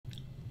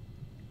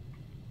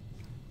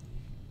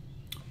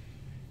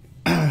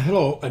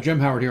Hello,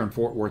 Jim Howard here in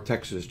Fort Worth,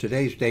 Texas.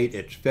 Today's date,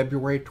 it's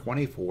February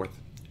 24th,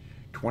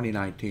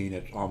 2019.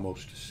 It's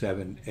almost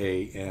 7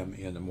 a.m.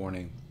 in the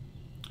morning.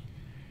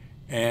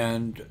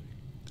 And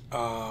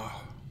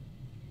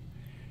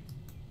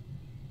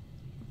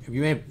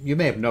you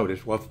may have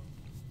noticed,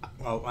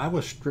 I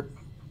was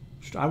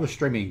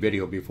streaming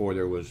video before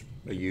there was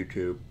a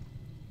YouTube,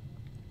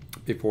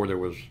 before there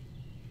was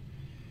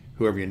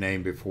whoever you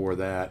named before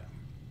that.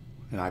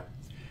 And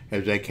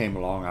as they came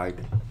along, I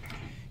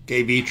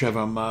gave each of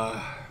them,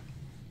 a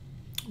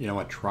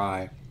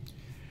try.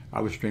 I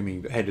was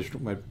streaming,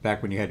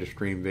 back when you had to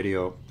stream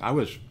video. I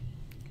was,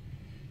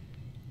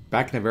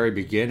 back in the very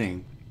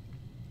beginning,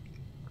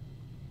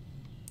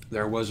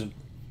 there wasn't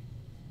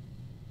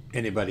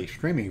anybody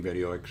streaming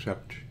video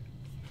except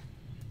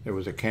there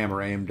was a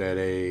camera aimed at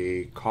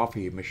a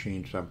coffee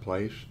machine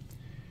someplace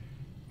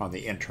on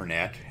the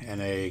internet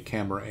and a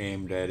camera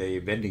aimed at a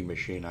vending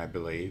machine, I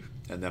believe.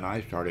 And then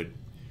I started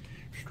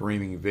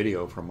streaming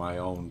video from my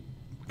own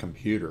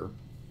computer,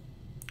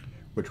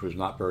 which was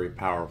not very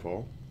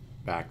powerful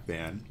back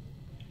then.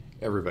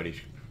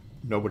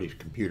 Nobody's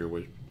computer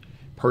was,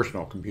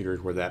 personal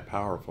computers were that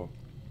powerful.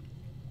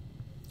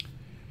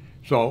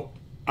 So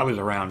I was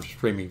around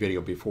streaming video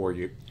before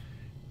you.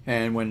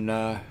 And when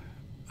I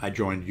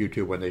joined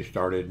YouTube when they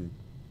started in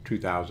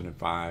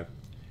 2005,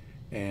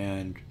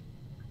 and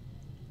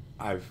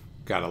I've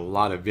got a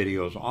lot of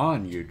videos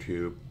on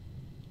YouTube,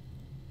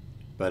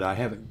 but I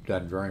haven't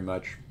done very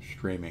much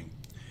streaming.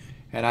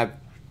 And I've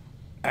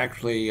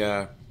actually,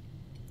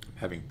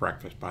 having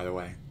breakfast, by the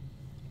way.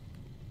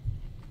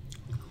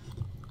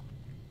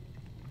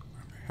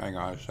 Hang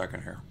on a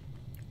second here.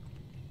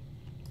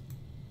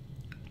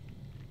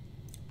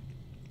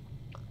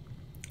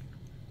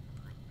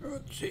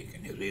 Let's see,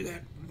 can you see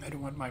that? I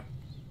don't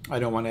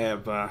want to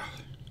have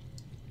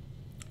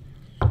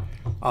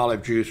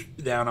olive juice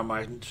down on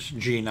my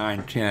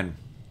G910.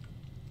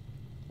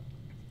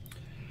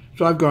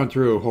 So I've gone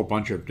through a whole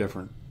bunch of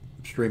different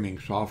streaming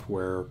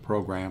software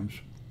programs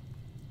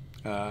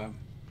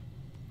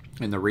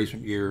in the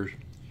recent years,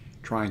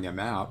 trying them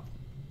out.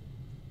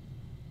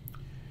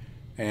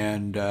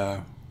 And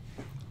I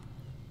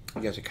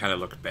guess it kind of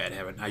looks bad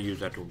having, I use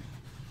that to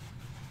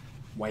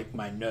wipe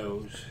my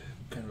nose.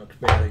 Kind of looks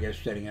bad, I guess,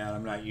 sitting out.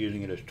 I'm not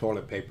using it as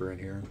toilet paper in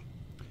here.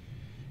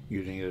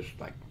 Using it as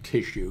like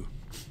tissue.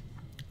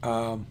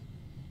 So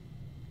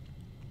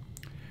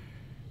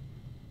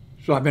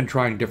I've been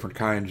trying different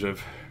kinds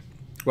of,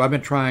 well, I've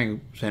been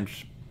trying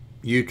since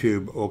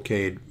YouTube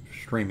okayed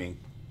streaming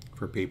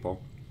for people.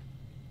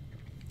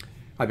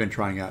 I've been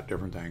trying out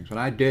different things. And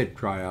I did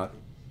try out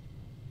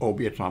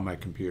OBS. It's on my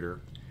computer.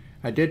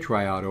 I did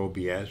try out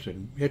OBS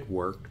and it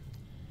worked.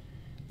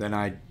 Then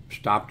I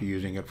stopped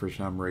using it for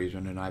some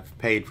reason, and I've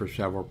paid for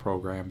several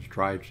programs,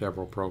 tried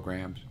several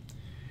programs,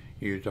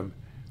 used them.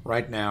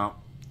 Right now,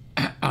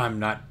 I'm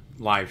not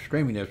live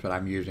streaming this, but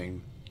I'm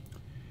using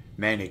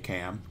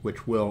Manicam,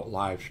 which will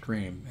live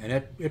stream, and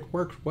it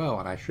works well,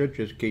 and I should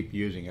just keep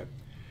using it.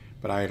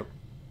 But I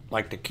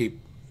like to keep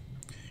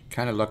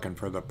kind of looking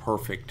for the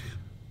perfect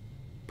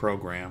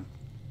program,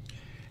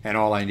 and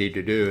all I need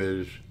to do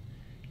is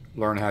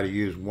learn how to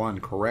use one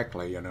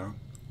correctly, you know.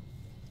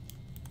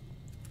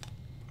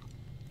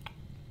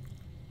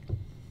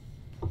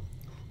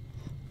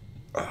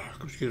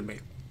 Excuse me.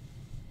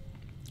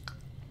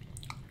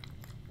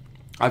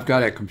 I've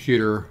got a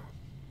computer,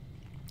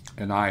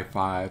 an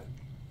i5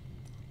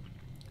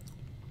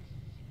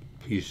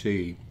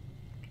 PC.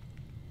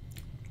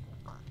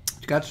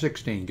 It's got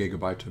 16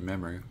 gigabytes of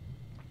memory.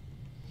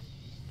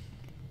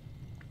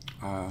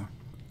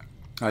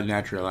 I'd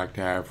naturally like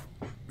to have,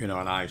 an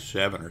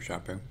i7 or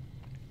something.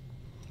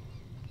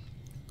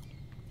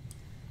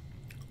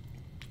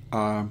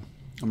 I'm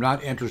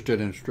not interested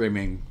in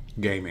streaming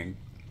gaming,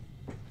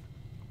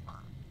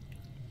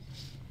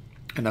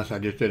 unless I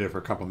just did it for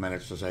a couple of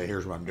minutes to say,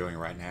 here's what I'm doing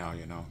right now,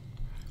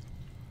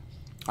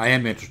 I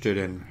am interested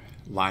in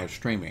live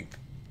streaming.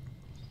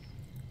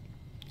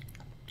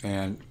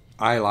 And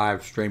I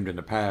live streamed in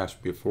the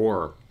past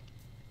before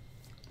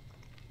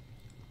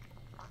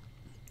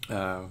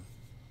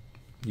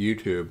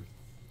YouTube,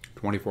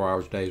 24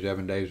 hours a day,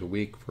 7 days a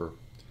week for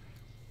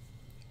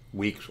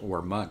weeks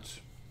or months.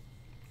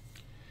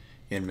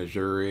 In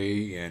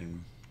Missouri,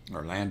 in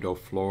Orlando,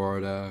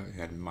 Florida,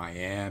 and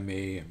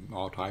Miami, and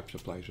all types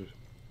of places.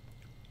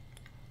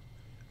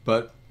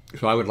 But,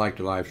 so I would like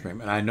to live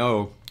stream. And I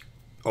know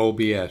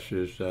OBS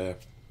is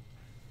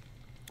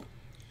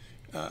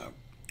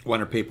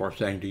one of people are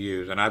saying to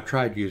use. And I've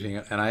tried using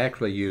it, and I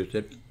actually used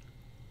it.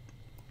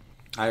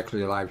 I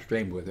actually live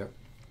streamed with it.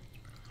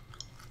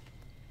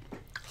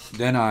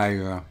 Then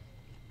I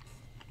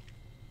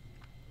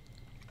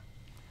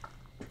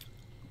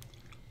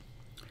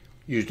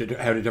used it to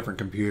have a different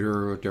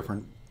computer, a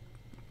different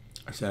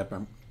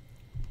setup.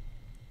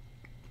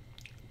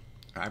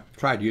 I've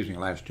tried using it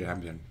last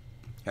time and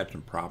had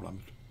some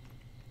problems.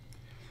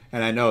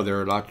 And I know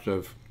there are lots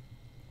of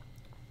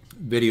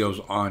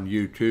videos on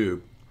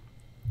YouTube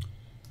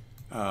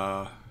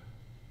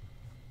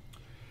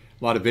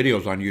lot of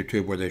videos on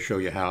YouTube where they show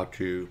you how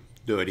to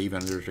do it.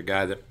 Even there's a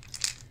guy that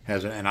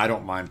has it, and I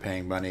don't mind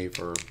paying money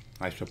for.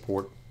 I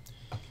support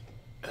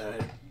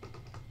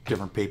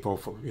different people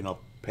for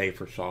pay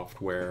for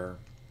software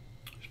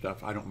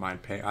stuff. I don't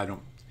mind paying. I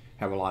don't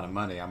have a lot of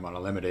money. I'm on a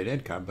limited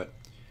income, but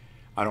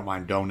I don't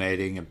mind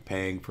donating and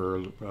paying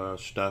for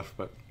stuff.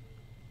 But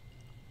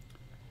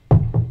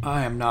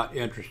I am not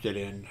interested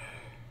in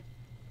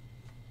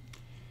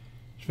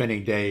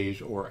spending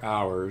days or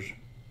hours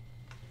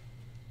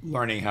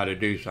learning how to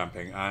do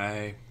something.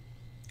 Hey,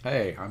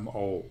 I'm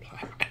old.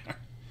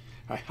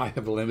 I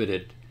have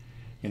limited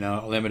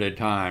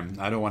time.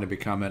 I don't want to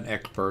become an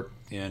expert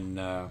in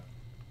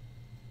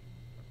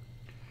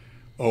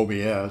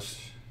OBS,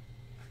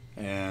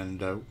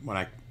 and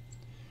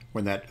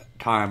when that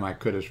time I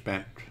could have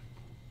spent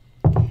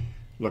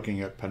looking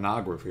at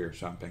pornography or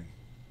something.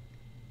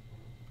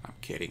 I'm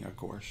kidding, of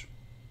course.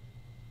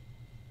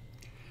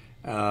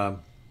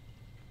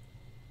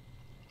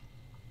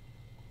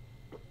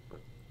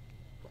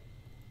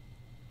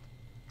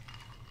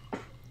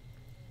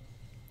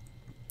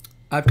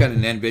 I've got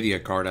an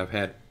Nvidia card. I've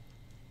had,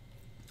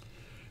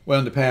 well,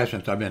 in the past,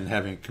 since I've been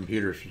having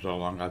computers for so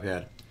long, I've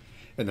had,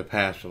 in the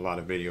past, a lot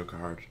of video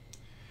cards.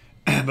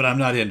 But I'm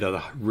not into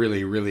the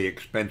really, really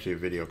expensive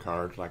video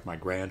cards like my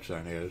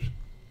grandson is,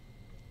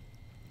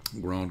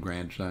 grown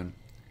grandson,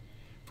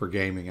 for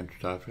gaming and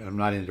stuff. And I'm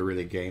not into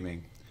really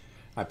gaming.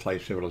 I play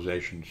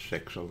Civilization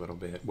 6 a little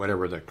bit,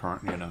 whatever the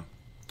current,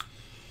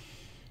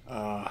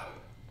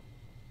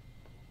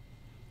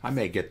 I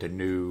may get the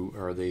new,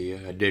 or the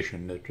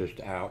edition that's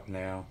just out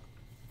now.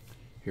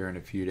 Here in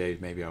a few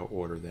days, maybe I'll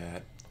order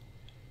that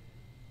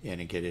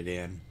and get it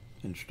in,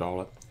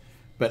 install it.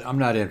 But I'm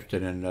not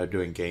interested in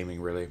doing gaming,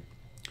 really.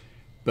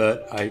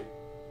 But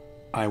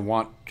I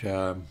want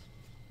to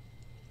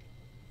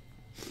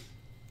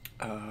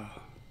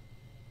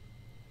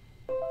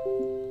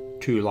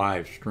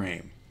live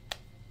stream.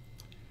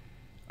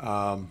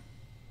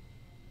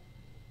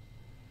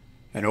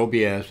 And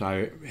OBS,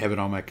 I have it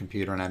on my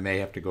computer, and I may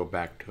have to go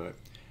back to it.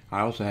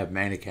 I also have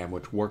Manicam,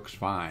 which works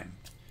fine,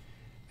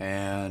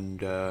 and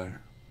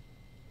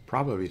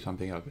probably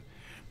something else.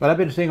 But I've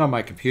been sitting on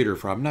my computer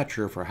for, I'm not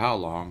sure for how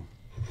long.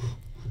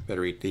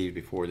 Better eat these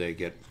before they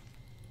get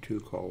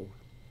too cold.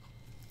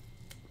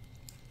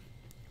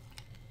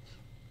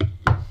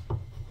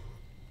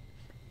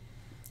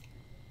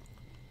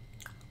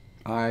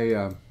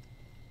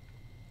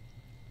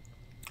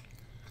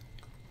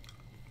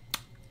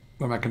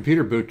 When my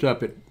computer boots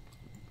up, it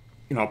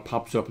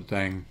pops up a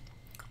thing,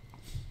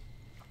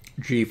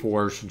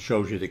 GeForce, and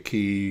shows you the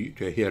key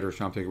to hit or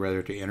something,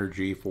 rather to enter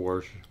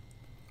GeForce.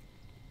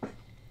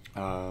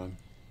 I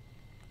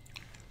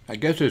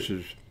guess this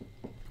is,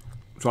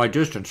 so I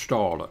just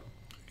installed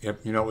it.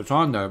 It's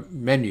on the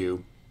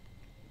menu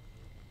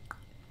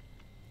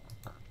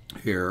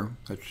here.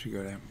 Let's see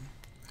what happened.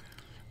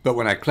 But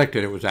when I clicked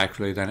it, it was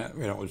actually, then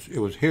it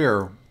was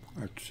here.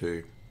 Let's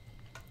see.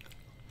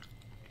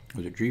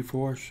 Was it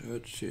GeForce?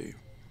 Let's see.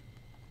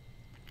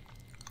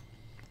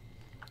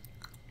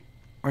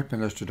 I've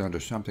been listed under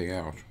something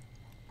else.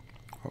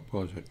 What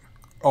was it?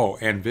 Oh,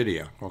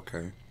 Nvidia.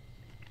 Okay.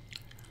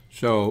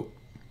 So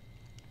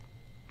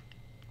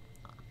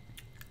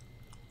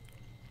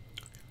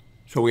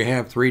we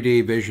have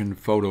 3D Vision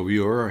Photo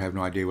Viewer. I have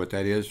no idea what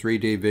that is.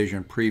 3D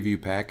Vision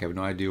Preview Pack. I have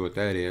no idea what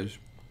that is.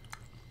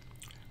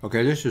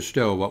 Okay, this is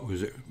still, what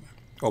was it?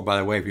 Oh, by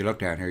the way, if you look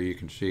down here, you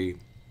can see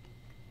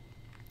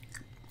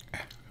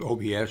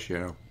OBS,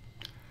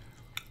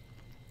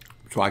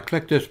 So I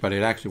clicked this, but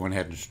it actually went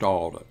ahead and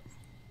installed it.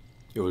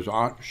 It was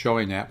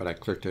showing that, but I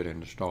clicked it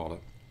and installed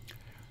it.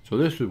 So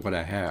this is what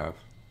I have.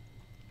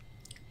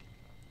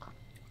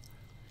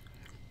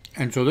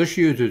 And so this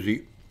uses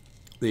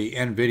the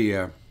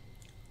Nvidia.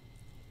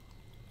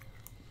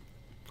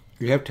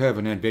 You have to have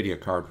an Nvidia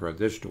card for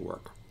this to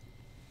work.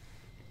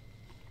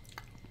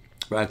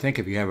 But I think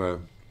if you have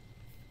a,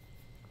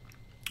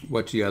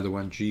 what's the other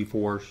one,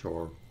 GeForce,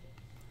 or,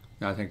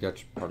 no, I think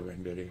that's part of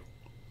Nvidia.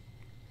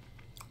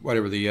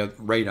 Whatever the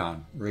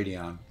Radeon.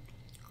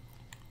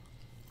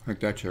 I think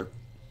that's it.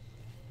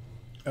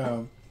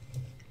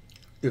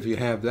 If you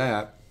have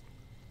that,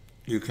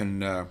 you can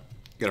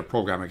get a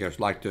program, I guess,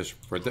 like this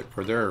for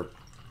their.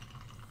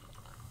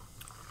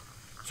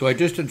 So I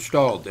just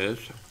installed this.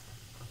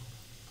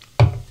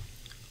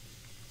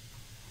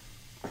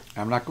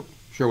 I'm not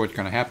sure what's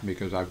going to happen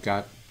because I've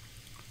got,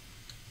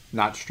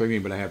 not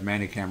streaming, but I have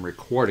Manicam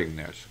recording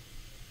this.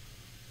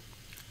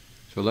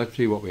 So let's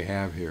see what we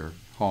have here.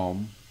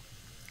 Home.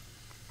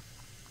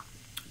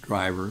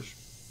 Drivers.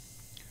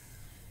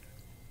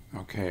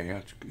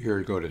 Okay, here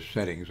to go to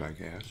settings, I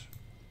guess.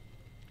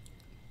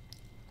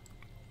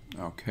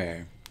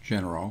 Okay,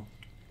 general.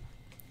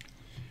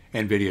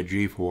 Nvidia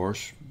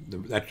GeForce.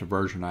 That's the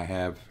version I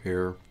have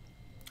here.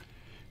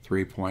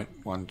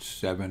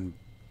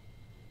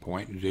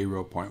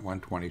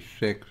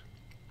 3.17.0.126.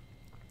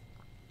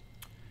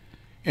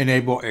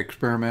 Enable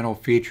experimental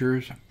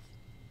features.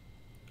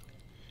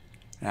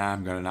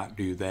 I'm going to not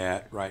do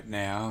that right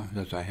now,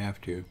 unless I have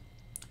to.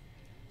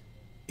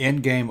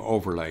 In-game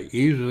overlay.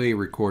 Easily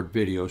record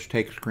videos,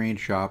 take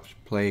screenshots,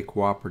 play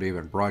cooperative,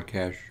 and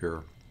broadcast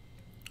your...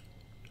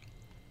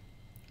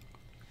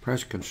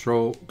 Press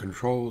Control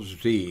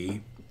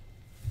Z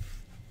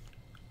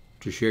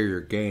to share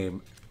your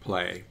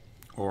gameplay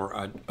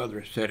or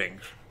other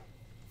settings.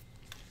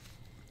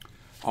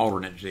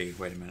 Alternate Z.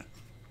 Wait a minute.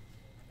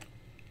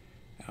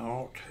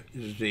 Alt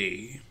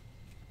Z.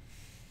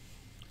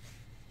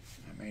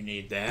 I may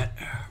need that.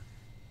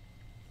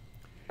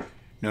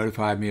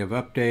 Notify me of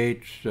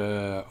updates.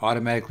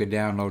 Automatically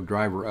download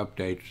driver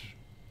updates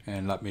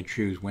and let me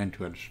choose when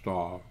to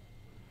install.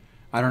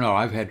 I don't know.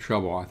 I've had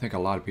trouble. I think a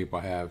lot of people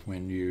have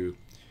when you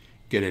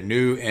get a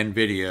new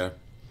Nvidia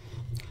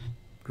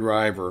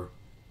driver.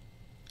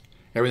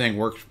 Everything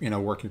works,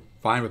 working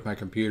fine with my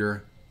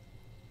computer.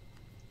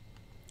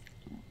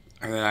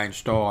 And then I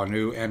install a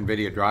new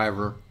Nvidia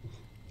driver.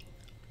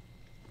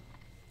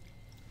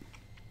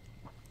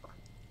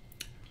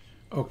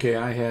 Okay,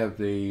 I have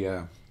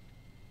the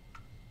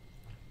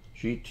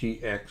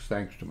GTX,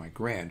 thanks to my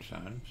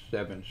grandson,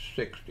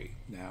 760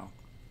 now.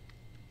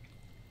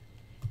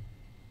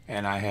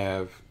 And I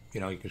have,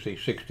 you can see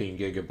 16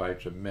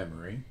 gigabytes of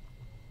memory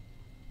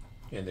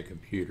in the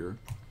computer.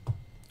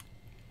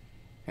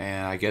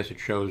 And I guess it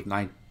shows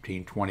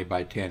 1920 by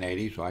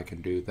 1080, so I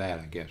can do that,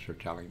 I guess they're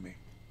telling me.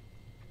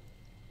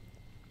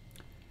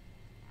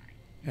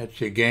 Let's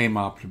see, game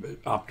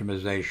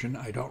optimization.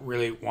 I don't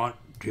really want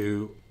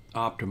to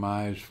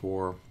optimize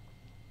for...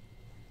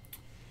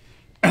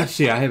 Let's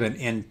see, I have an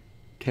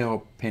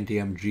Intel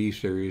Pentium G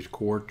series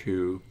Core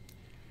 2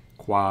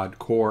 quad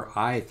Core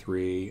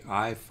i3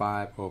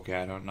 i5. Okay,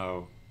 I don't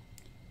know.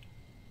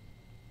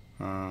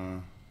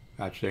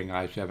 That's saying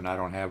i7. I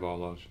don't have all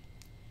those.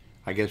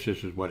 I guess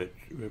this is what it...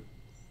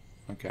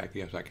 Okay, I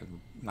guess I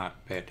can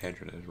not pay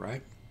attention to this,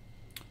 right?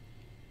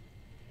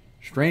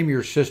 Stream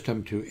your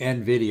system to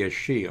Nvidia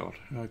Shield.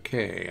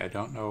 Okay, I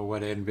don't know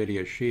what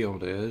Nvidia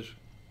Shield is.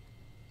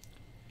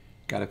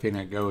 Got a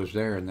feeling it goes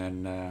there and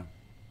then...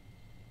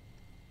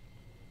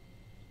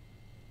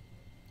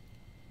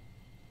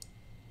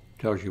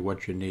 tells you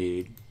what you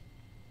need.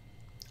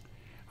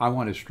 I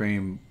want to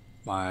stream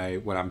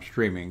what I'm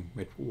streaming,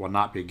 it will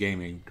not be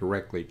gaming,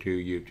 directly to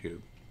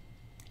YouTube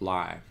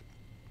live.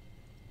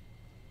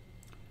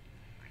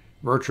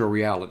 Virtual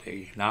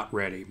reality, not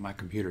ready. My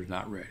computer's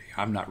not ready.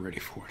 I'm not ready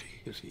for it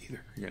either,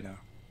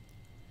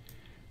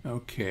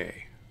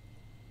 Okay.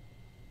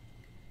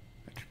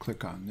 Let's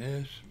click on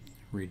this.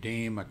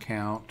 Redeem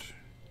account.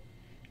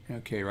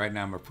 Okay, right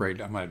now I'm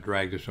afraid I'm going to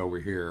drag this over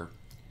here.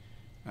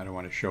 I don't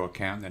want to show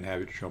account and then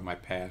have it show my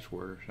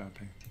password or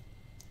something.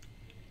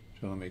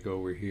 So let me go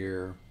over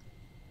here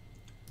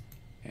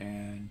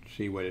and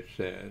see what it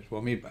says.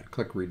 Well, let me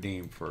click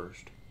redeem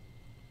first.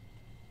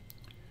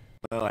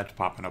 Well, that's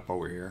popping up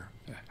over here.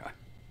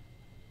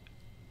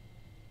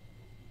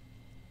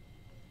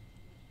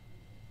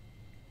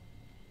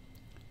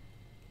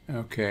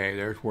 Okay,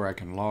 there's where I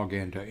can log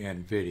into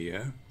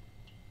Nvidia.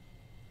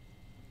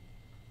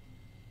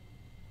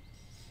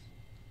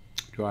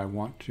 Do I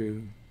want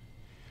to?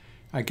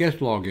 I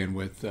guess log in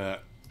with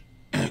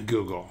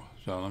Google.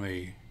 So let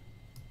me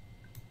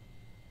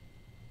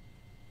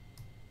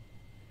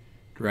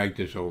drag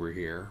this over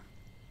here.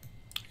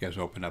 I guess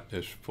open up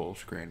this full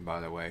screen, by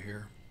the way,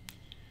 here,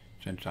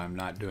 since I'm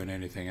not doing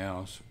anything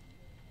else.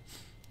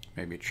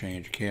 Maybe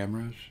change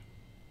cameras.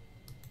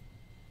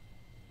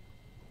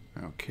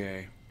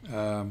 Okay.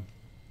 I'm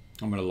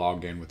going to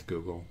log in with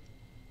Google.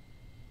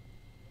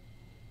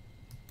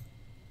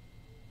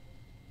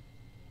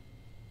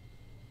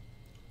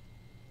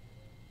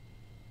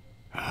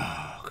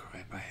 Oh,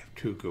 crap. I have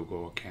 2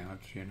 Google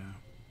accounts,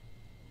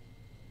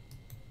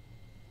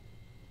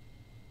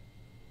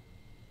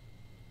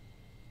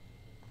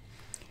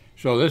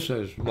 So this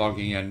is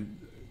logging in,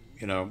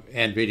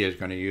 Nvidia is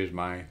going to use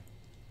my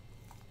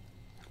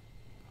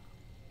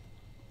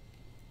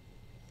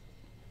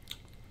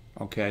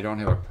okay, I don't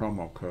have a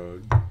promo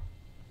code.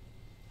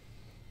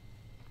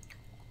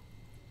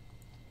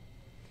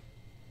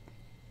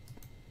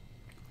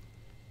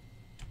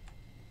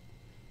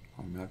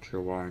 I'm not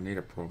sure why I need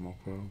a promo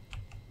code.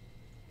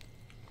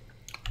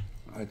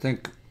 I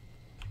think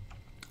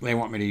they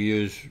want me to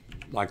use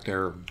like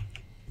their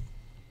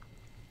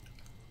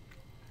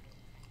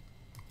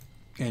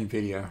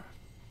Nvidia.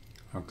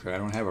 Okay, I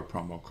don't have a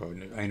promo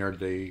code. I entered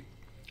the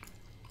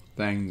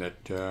thing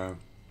that okay,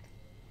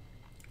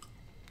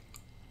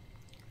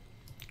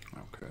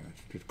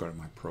 let's just go to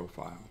my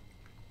profile,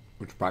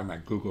 which is probably my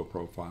Google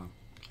profile.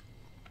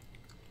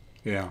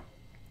 Yeah.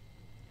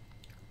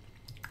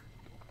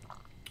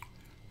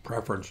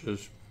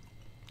 Preferences,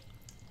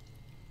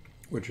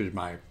 which is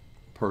my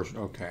person.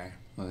 Okay,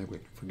 I think we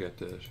can forget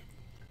this.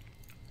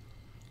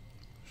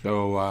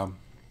 So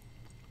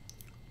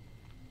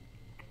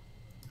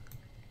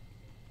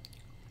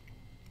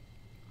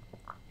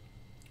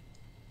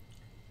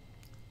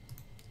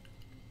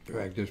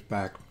drag this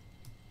back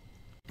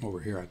over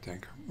here, I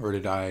think, or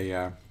did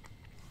I?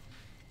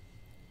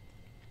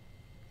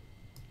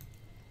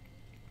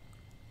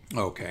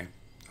 Okay,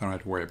 I don't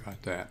have to worry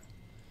about that.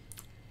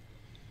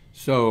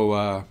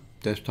 So,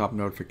 desktop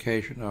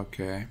notification,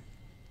 okay.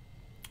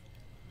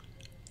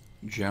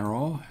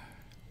 General,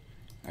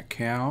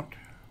 account,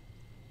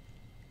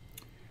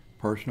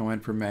 personal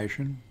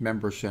information,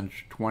 member since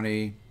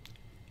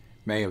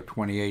May of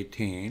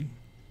 2018,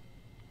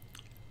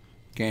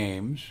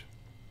 games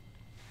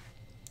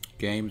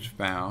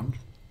found,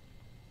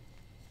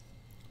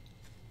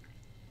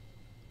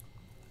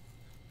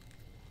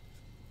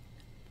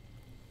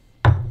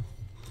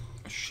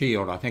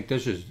 Shield, I think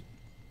this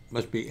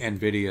must be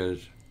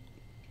Nvidia's,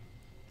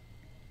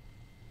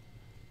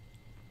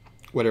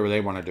 whatever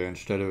they want to do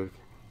instead of,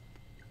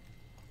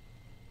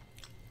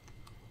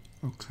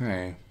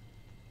 okay.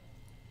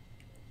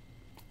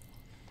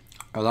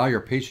 Allow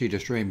your PC to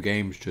stream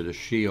games to the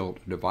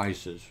Shield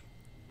devices.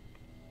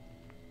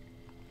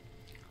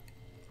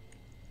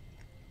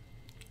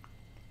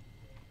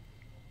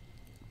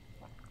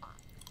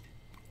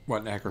 What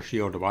in the heck are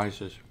Shield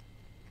devices?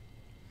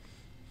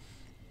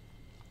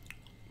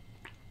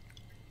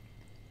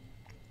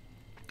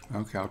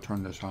 Okay, I'll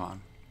turn this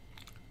on.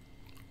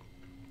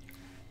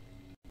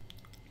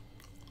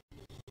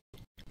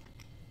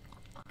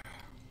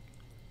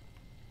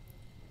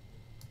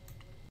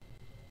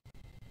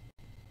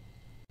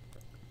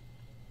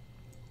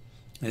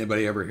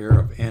 Anybody ever hear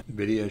of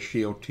Nvidia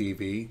Shield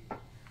TV?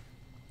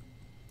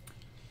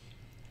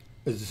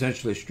 It's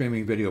essentially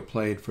streaming video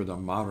played for the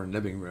modern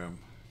living room.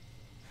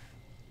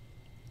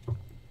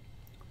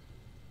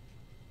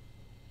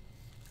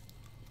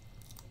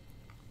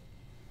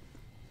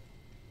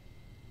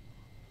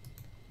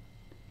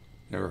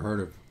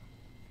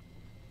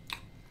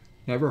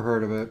 Never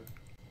heard of it.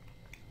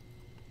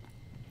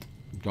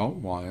 Don't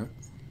want it.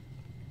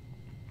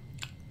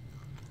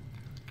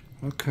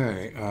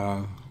 Okay,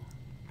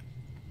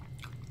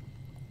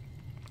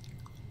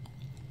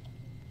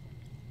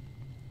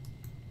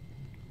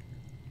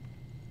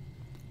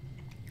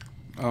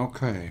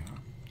 okay.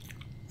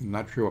 I'm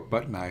not sure what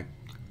button I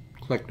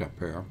clicked up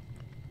here.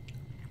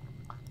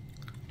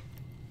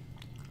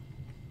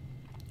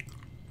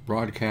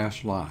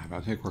 Broadcast live. I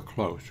think we're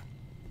close.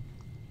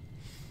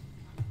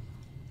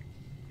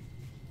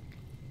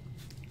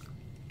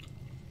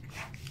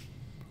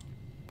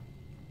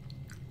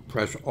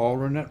 Press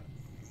alternate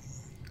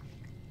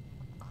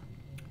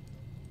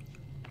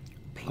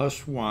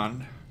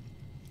 +1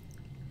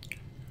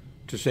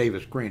 to save a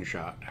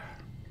screenshot.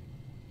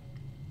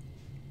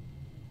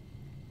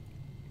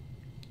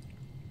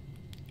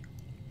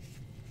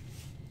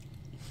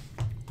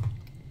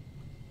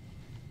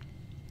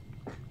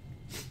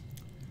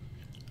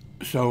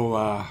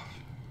 So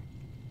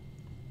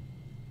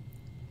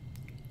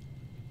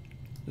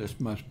this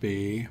must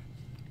be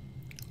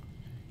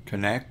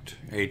connect,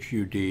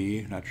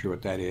 HUD, not sure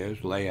what that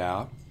is,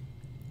 layout,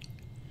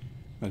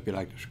 must be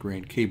like the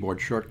screen, keyboard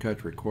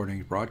shortcuts,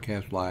 recordings,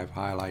 broadcast live,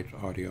 highlights,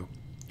 audio,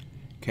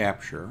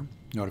 capture,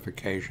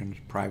 notifications,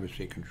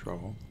 privacy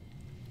control.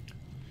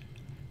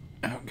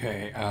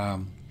 Okay,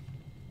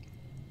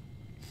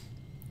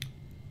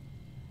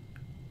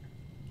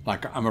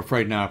 like I'm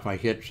afraid now if I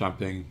hit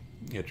something,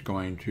 it's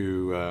going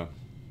to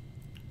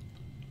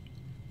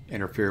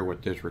interfere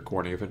with this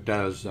recording. If it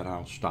does, then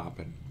I'll stop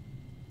it.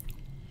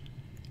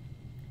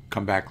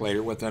 Come back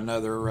later with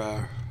another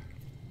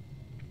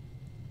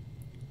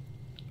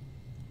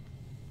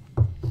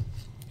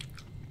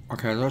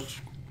okay, I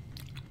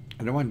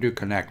don't want to do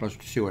connect.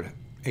 Let's see what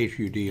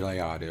HUD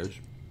layout is.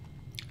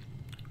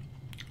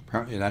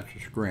 Apparently that's the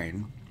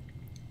screen.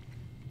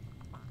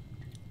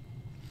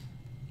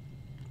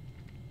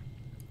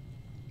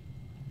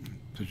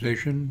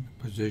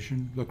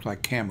 Position, looks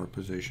like camera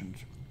positions.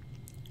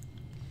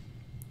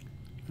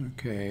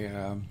 Okay,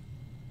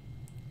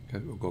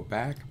 we'll go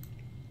back.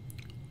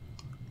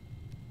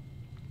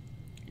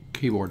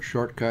 Keyboard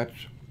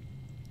shortcuts.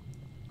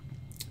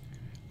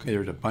 Okay,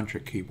 there's a bunch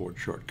of keyboard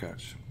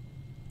shortcuts.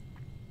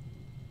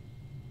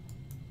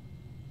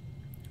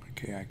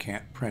 Okay, I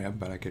can't print them,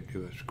 but I could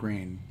do a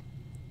screen.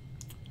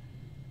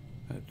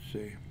 Let's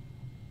see.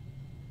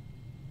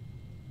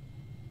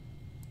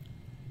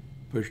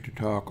 Push to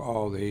talk,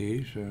 all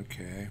these,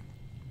 okay.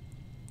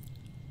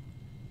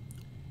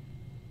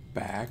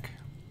 Back.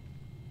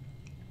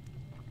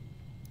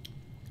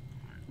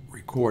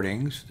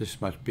 Recordings, this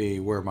must be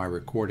where my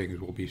recordings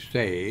will be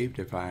saved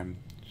if I'm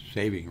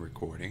saving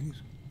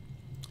recordings.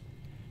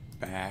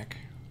 Back.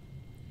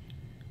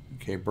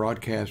 Okay,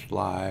 broadcast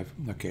live.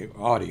 Okay,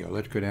 audio,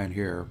 let's go down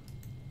here.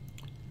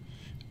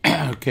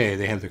 Okay,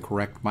 they have the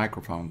correct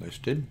microphone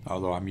listed,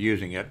 although I'm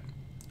using it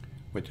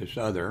with this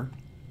other.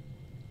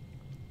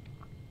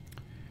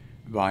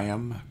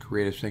 Volume,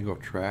 create a single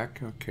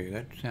track. Okay,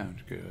 that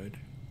sounds good.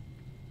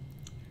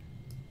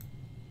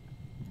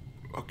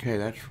 Okay,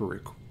 that's for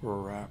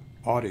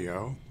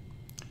audio.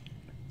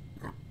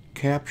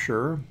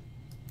 Capture.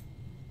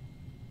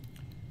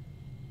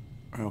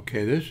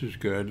 Okay, this is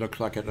good.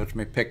 Looks like it lets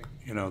me pick,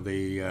 you know,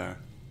 the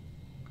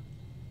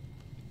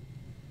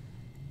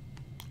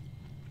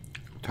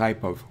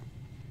type of,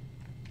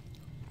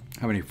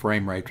 how many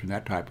frame rates and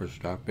that type of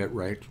stuff, bit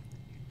rates.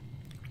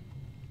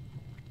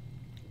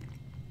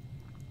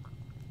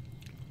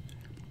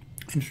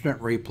 instant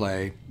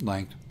replay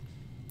length.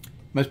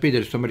 Must be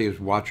that somebody is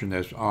watching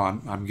this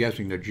on, I'm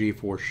guessing, the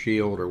GeForce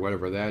Shield or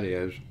whatever that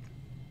is,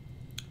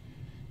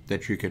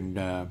 that you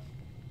can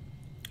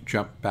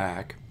jump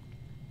back.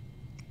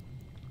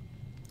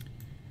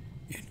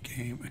 In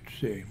game, let's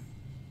see.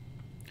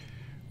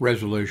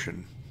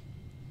 Resolution.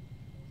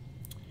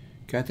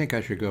 Okay, I think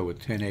I should go with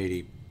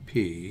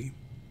 1080p.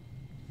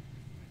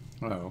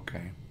 Oh,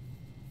 okay.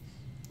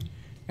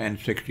 And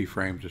 60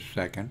 frames a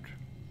second.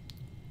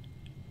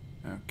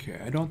 Okay,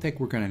 I don't think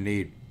we're going to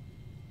need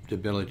the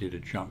ability to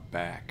jump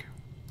back.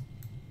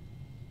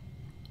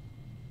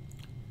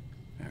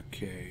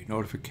 Okay,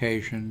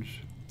 notifications,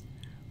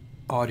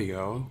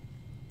 audio.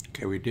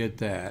 Okay, we did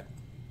that.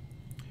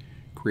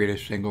 Create a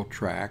single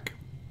track,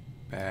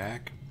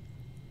 back.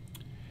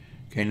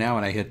 Okay, now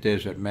when I hit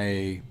this, it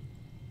may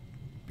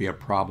be a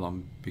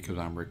problem because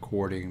I'm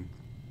recording.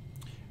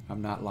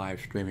 I'm not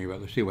live streaming, but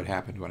let's see what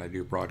happens when I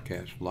do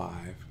broadcast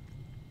live.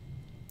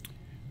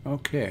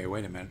 Okay,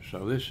 wait a minute.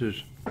 So this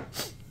is,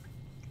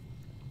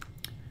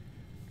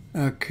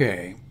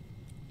 okay,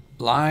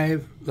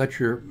 live. Let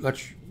your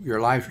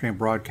live stream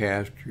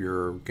broadcast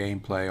your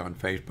gameplay on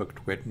Facebook,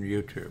 Twitter, and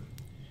YouTube.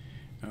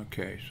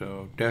 Okay,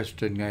 so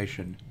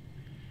destination,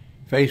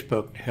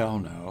 Facebook, hell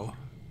no.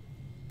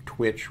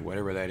 Twitch,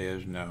 whatever that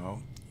is,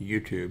 no.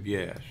 YouTube,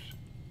 yes.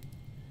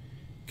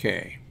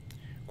 Okay,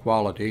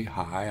 quality,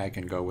 high, I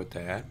can go with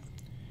that.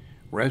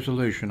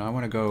 Resolution, I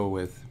want to go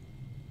with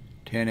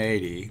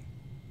 1080,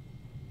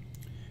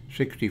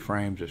 60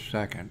 frames a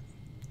second.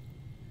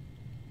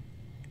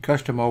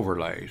 Custom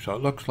overlay, so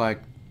it looks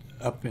like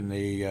up in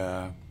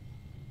the,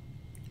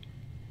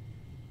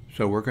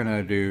 so we're going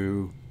to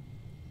do,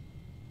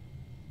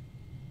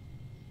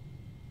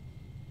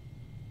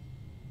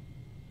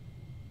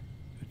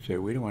 let's see,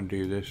 we don't want to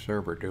do this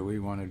server, do we?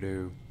 Want to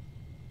do,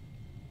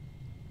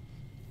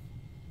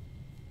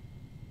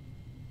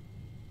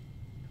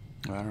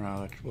 I don't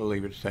know, we'll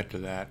leave it set to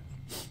that.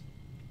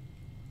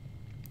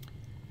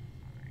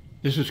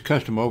 This is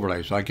custom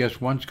overlay, so I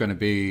guess one's going to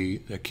be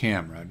the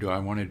camera. Do I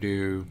want to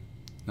do,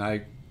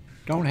 I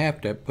don't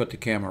have to put the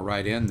camera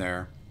right in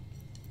there.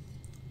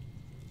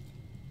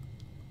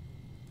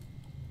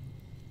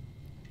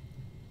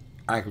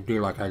 I could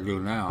do like I do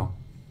now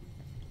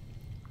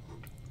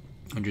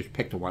and just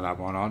pick the one I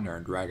want on there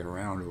and drag it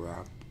around.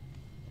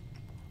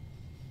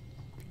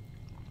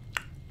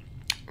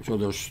 So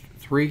there's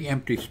 3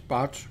 empty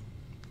spots.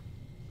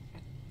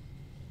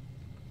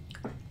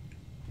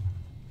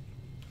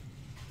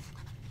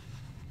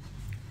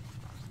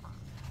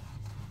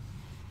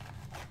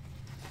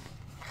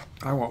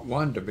 I want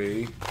one to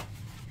be,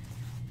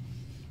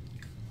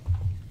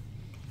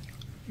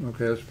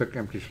 okay, let's pick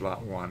empty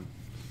slot 1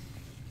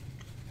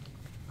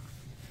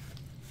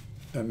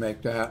 and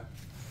make that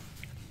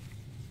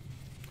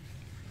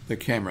the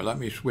camera. Let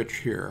me switch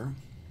here.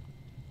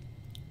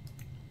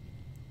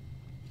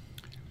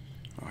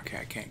 Okay,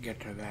 I can't get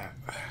to that.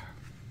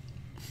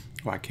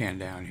 Well, I can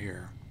down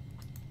here.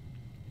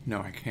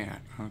 No, I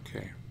can't.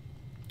 Okay.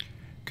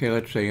 Okay,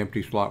 let's say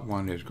empty slot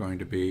 1 is going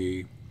to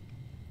be,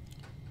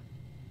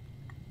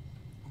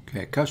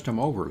 okay, custom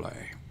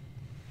overlay.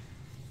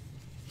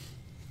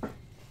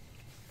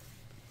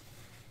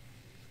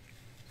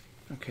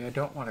 Okay, I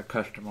don't want a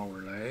custom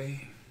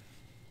overlay.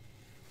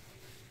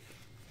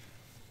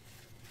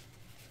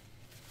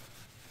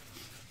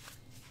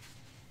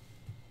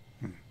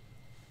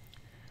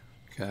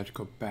 Okay, let's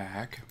go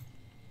back.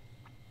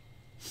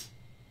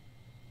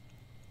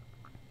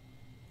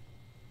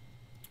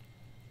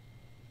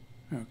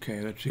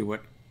 Okay, let's see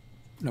what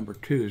number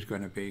 2 is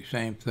going to be.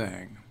 Same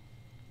thing.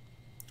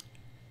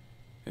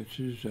 This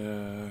is,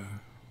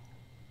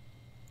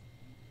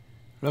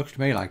 looks to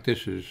me like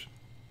this is,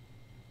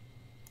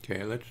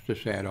 okay, let's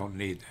just say I don't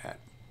need that.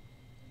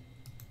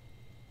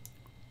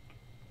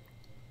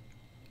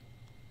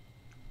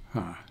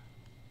 Huh.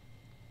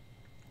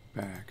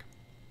 Back.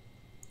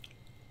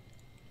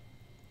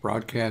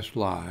 Broadcast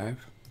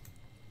live.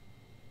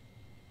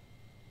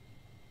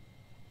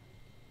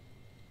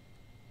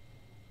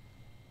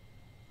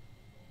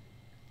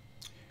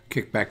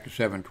 Kick back to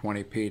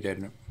 720p,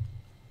 didn't it?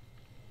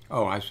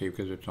 Oh, I see,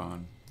 because it's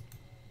on.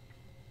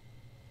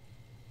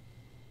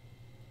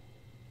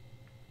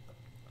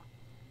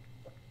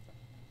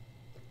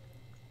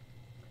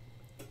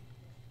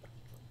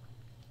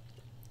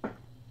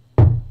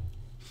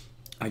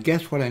 I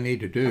guess what I need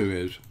to do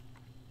is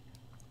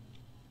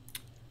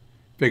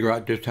figure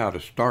out just how to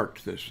start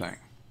this thing.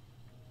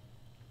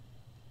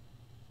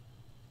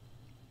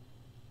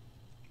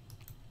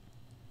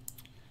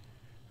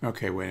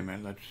 Okay, wait a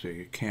minute. Let's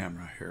see.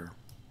 Camera here.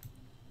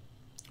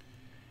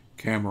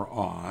 Camera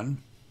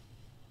on.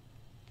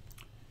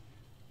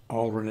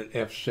 Alternate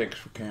F6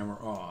 for camera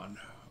on.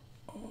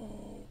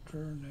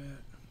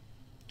 Alternate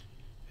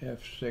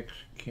F6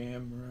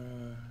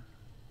 camera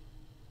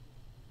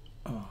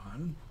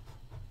on.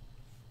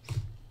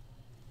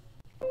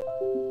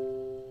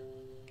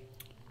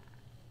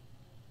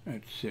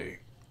 Let's see.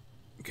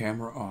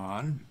 Camera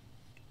on.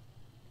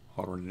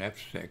 Alternate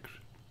F6.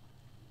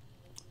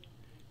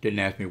 Didn't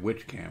ask me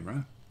which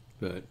camera,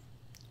 but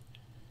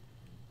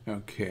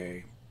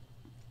okay.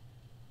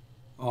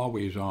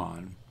 Always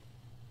on.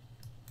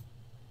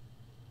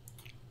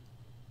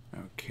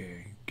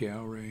 Okay,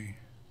 gallery.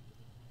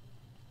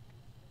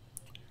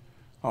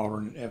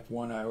 Howard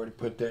F1, I already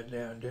put that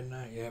down, didn't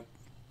I? Yep.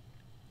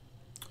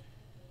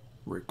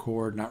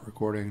 Record, not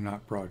recording,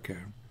 not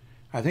broadcast.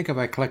 I think if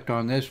I clicked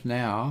on this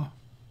now,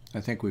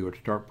 I think we would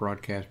start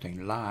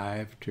broadcasting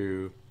live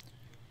to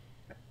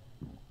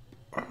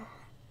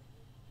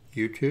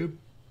YouTube.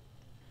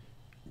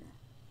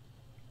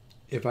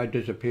 If I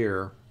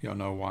disappear, you'll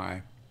know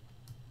why.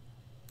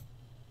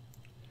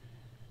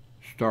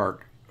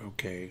 Start,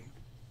 okay.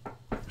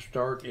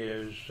 Start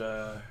is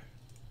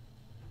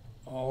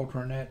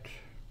alternate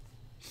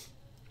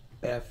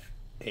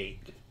F8.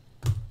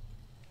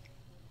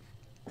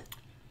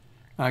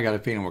 I got a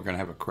feeling we're going to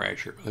have a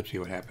crash here, but let's see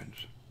what happens.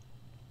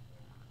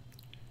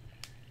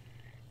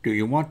 Do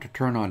you want to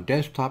turn on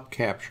desktop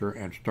capture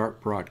and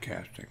start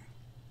broadcasting?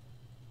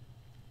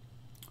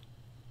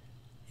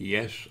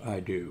 Yes,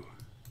 I do.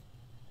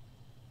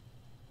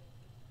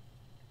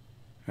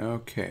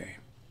 Okay.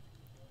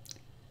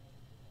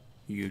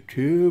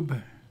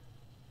 YouTube.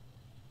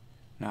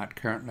 Not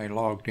currently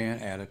logged in.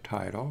 Add a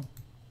title.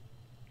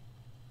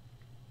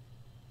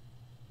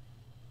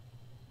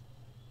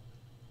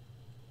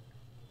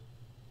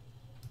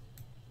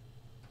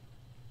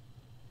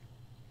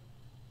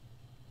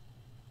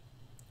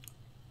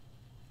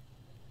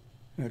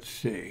 Let's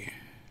see.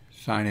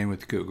 Sign in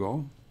with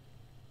Google.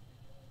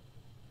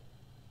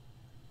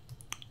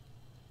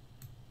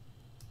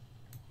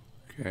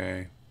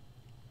 Okay.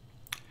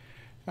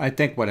 I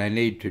think what I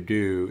need to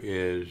do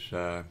is,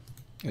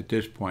 at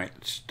this point,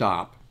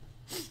 stop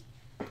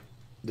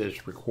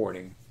this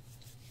recording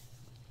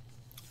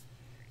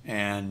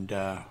and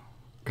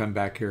come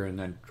back here and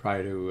then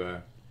try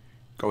to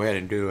go ahead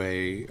and do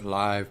a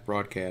live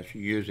broadcast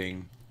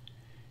using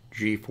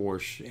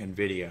GeForce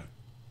Nvidia.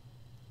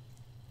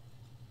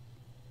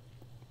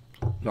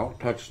 Don't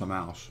touch the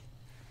mouse.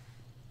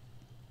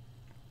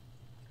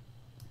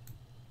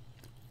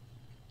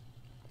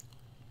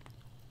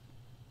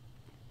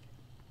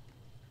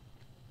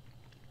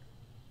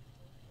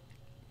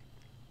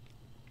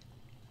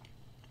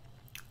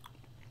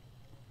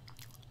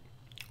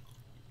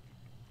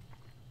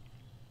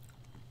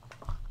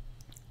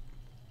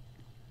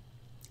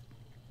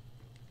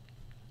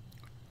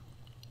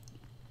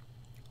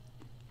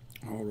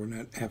 I'll run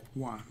at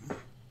F1.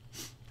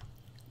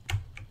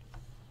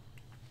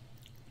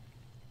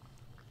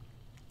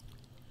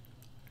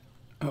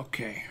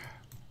 Okay.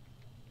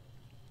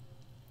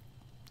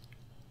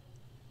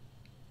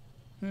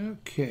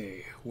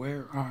 Okay,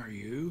 where are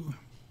you?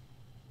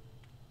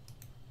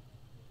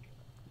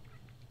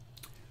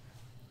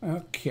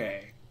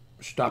 Okay,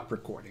 stop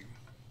recording.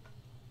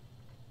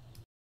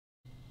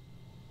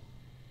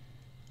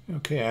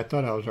 Okay, I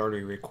thought I was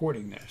already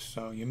recording this,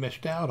 so you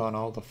missed out on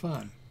all the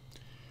fun.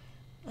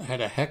 I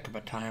had a heck of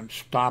a time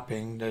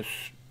stopping this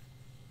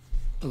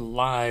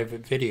live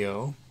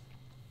video.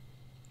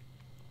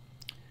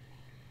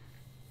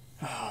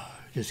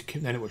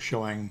 Then it was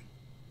showing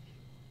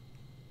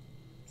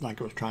like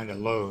it was trying to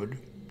load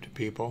to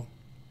people.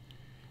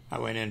 I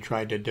went in and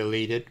tried to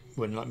delete it,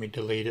 wouldn't let me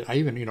delete it. I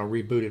even,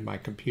 rebooted my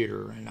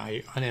computer, and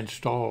I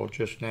uninstalled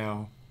just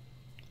now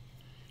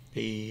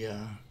the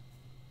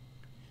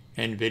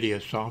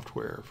Nvidia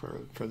software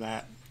for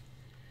that.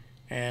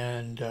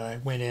 And I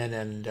went in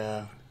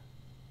and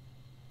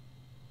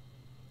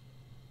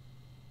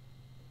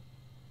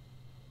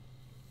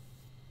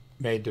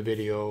made the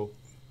video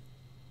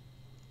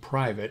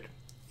private.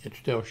 It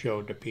still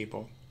showed to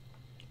people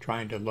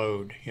trying to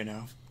load,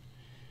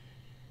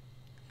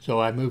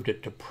 So I moved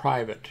it to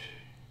private.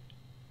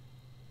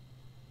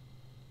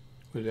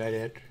 Was that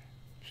it?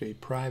 See,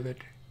 private.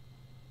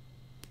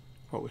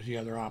 What was the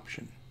other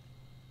option?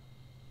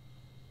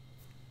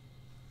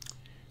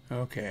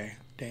 Okay,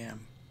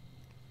 damn.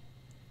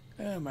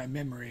 Oh, my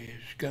memory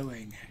is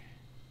going.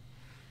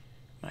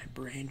 My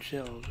brain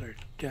cells are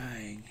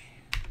dying.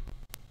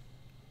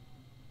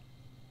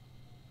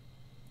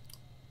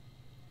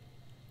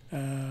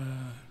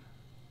 Uh,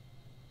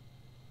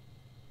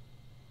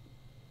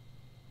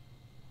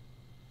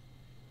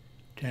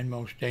 10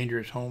 most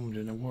dangerous homes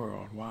in the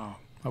world. Wow,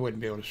 I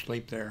wouldn't be able to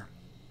sleep there.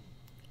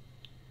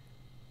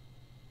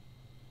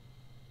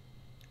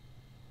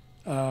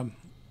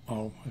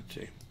 Oh, let's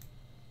see.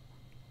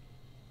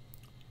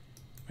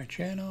 My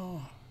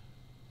channel.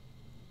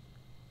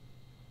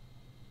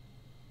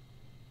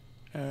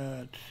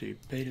 Let's see,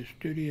 Beta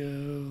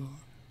Studio.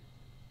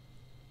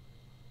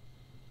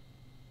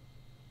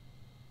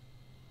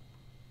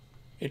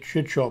 It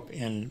should show up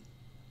in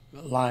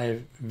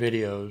live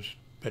videos,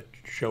 but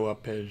show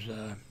up as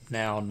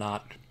now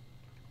not.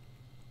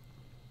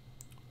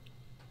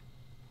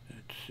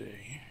 Let's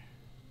see.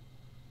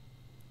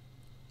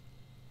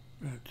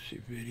 Let's see,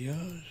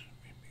 videos,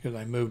 because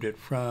I moved it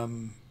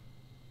from,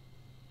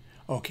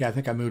 okay, I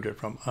think I moved it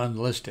from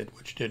unlisted,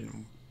 which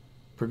didn't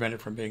prevent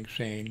it from being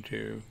seen,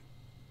 to,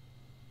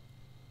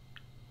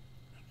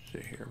 let's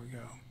see, here we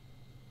go.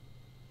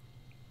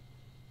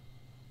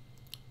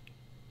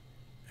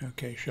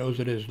 Okay, shows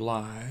it as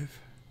live.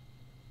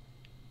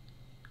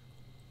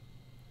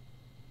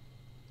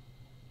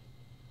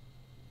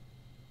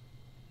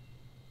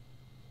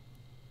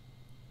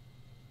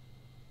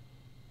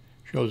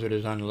 Shows it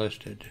as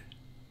unlisted.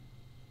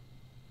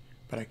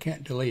 But I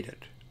can't delete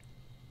it.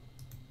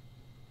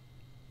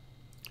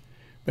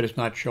 But it's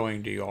not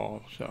showing to you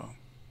all, so.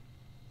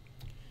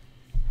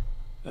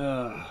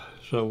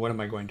 So what am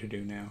I going to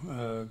do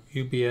now?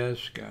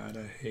 UBS, God,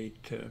 I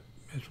hate to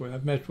mess with it.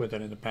 I've messed with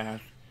it in the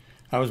past.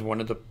 I was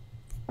one of the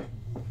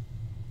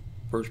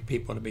first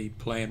people to be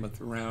playing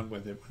around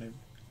with it when it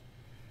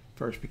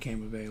first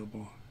became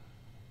available.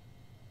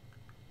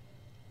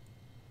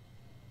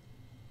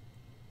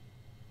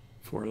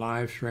 For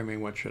live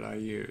streaming, what should I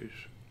use?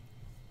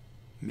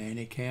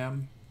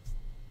 Manicam?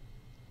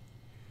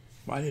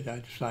 Why did I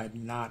decide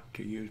not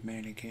to use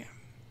Manicam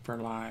for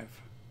live?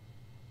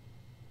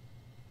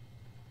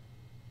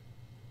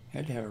 I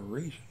had to have a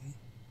reason.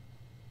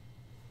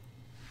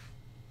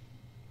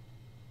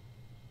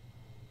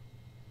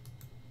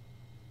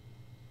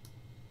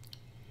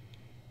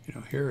 You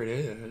know, here it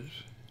is.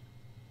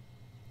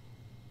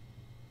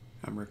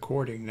 I'm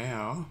recording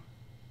now.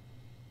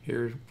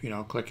 Here's, you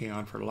know, clicking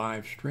on for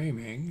live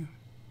streaming.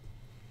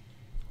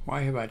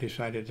 Why have I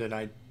decided that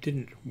I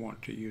didn't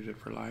want to use it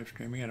for live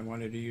streaming and I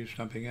wanted to use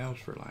something else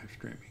for live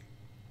streaming?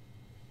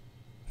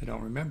 I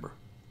don't remember.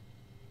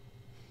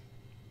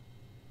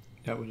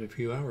 That was a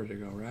few hours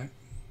ago, right?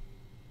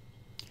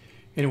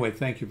 Anyway,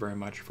 thank you very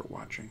much for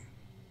watching.